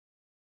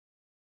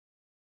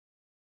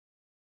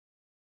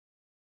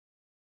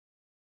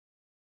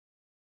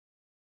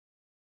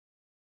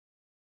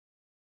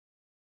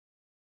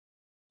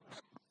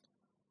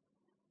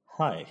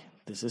Hi,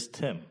 this is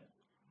Tim.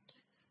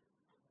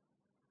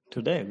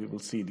 Today we will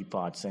see the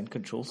parts and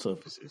control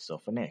surfaces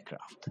of an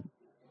aircraft.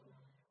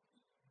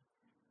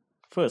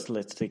 First,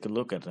 let's take a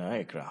look at an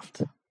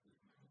aircraft.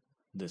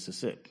 This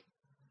is it.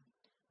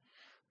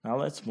 Now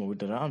let's move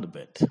it around a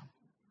bit.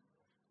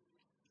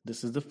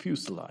 This is the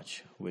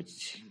fuselage,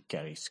 which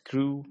carries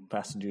crew,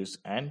 passengers,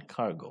 and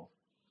cargo.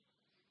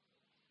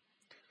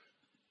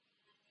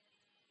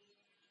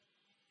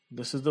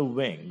 This is the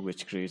wing,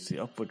 which creates the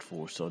upward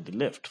force or the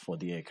lift for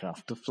the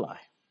aircraft to fly.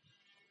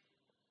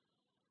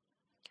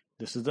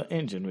 This is the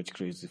engine, which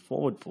creates the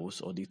forward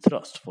force or the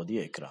thrust for the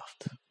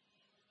aircraft.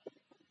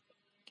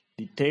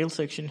 The tail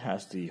section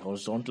has the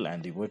horizontal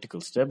and the vertical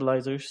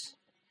stabilizers,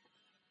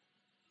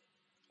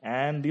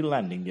 and the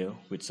landing gear,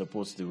 which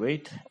supports the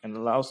weight and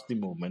allows the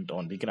movement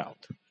on the ground.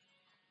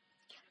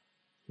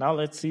 Now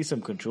let's see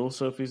some control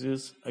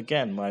surfaces,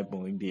 again by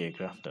moving the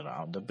aircraft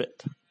around a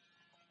bit.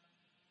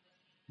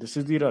 This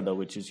is the rudder,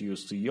 which is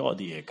used to yaw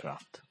the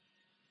aircraft.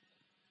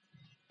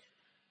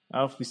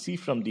 Now if we see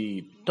from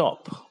the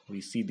top,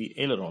 we see the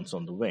ailerons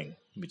on the wing,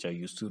 which are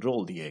used to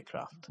roll the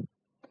aircraft.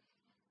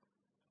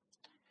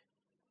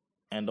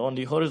 And on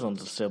the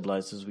horizontal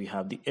stabilizers, we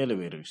have the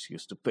elevators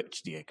used to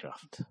pitch the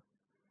aircraft.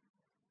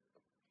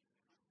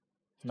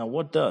 Now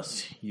what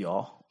does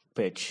yaw,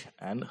 pitch,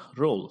 and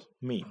roll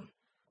mean?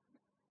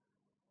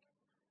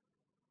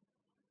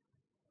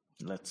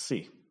 Let's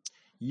see.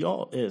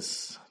 Yaw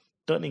is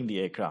turning the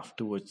aircraft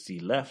towards the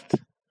left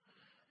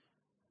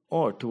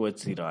or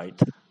towards the right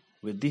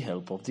with the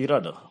help of the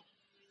rudder.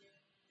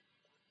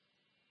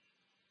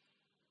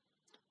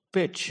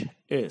 Pitch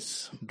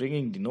is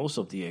bringing the nose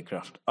of the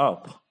aircraft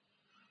up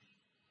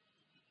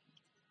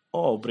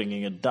or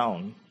bringing it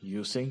down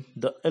using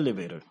the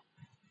elevator.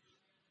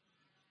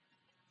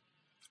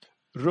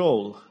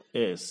 Roll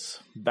is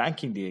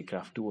banking the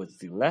aircraft towards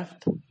the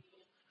left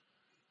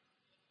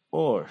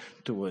or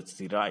towards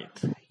the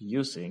right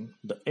using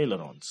the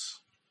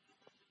ailerons.